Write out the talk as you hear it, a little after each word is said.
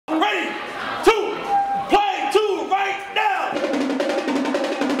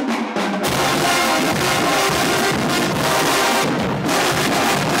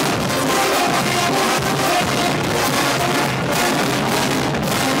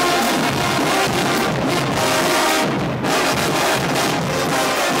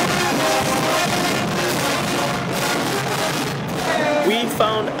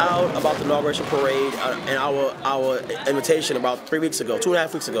Inauguration parade and our invitation about 3 weeks ago,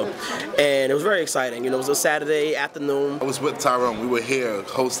 2.5 weeks ago, and it was very exciting. You know, it was a Saturday afternoon. I was with Tyrone. We were here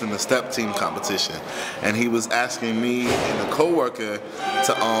hosting the step team competition, and he was asking me and a coworker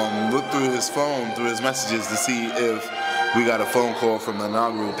to look through his phone, through his messages, to see if we got a phone call from the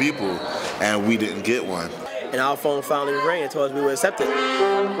inaugural people, and we didn't get one. And our phone finally rang and told us we were accepted. We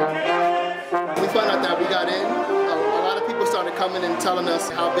found out that we got in. A lot of people started coming and telling us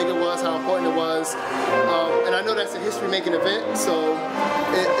how big it was, how important it was. And I know that's a history-making event, so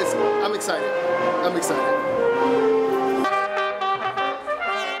I'm excited. I'm excited.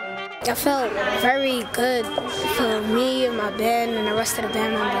 I felt very good for me and my band and the rest of the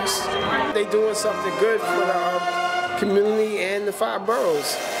band members. They doing something good for the community and the 5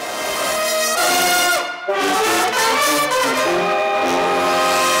 boroughs.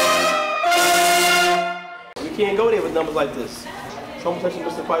 You can't go there with numbers like this. Trump touching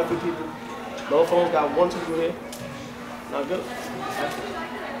missing quite a few people. No phones got 1, 2 people here. Not good.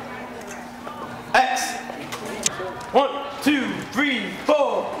 X. 1, 2, 3,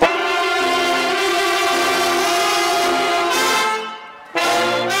 4.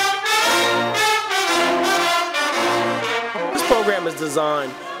 This program is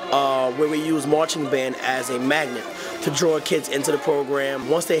designed where we use marching band as a magnet to draw kids into the program.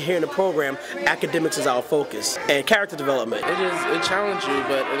 Once they're here in the program, academics is our focus, and character development. It challenges you,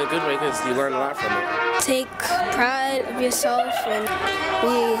 but in a good way, because you learn a lot from it. Take pride of yourself and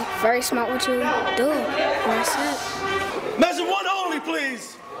be very smart what you do. And that's it. Measure 1 only,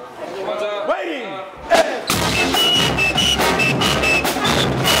 please. Waiting.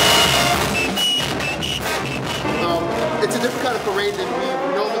 It's a different kind of parade than we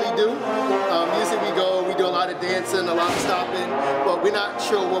normally do. Usually we do a lot of dancing, a lot of stopping, but we're not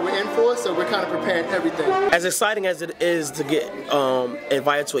sure what we're in for, so we're kind of preparing everything. As exciting as it is to get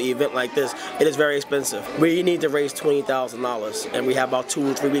invited to an event like this, it is very expensive. We need to raise $20,000, and we have about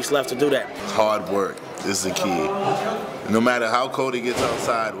 2 or 3 weeks left to do that. Hard work is the key. No matter how cold it gets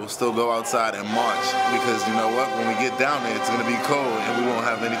outside, we'll still go outside and march, because you know what? When we get down there, it's going to be cold, and we won't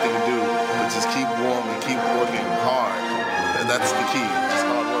have anything to do but just keep warm and keep working hard. And that's the key.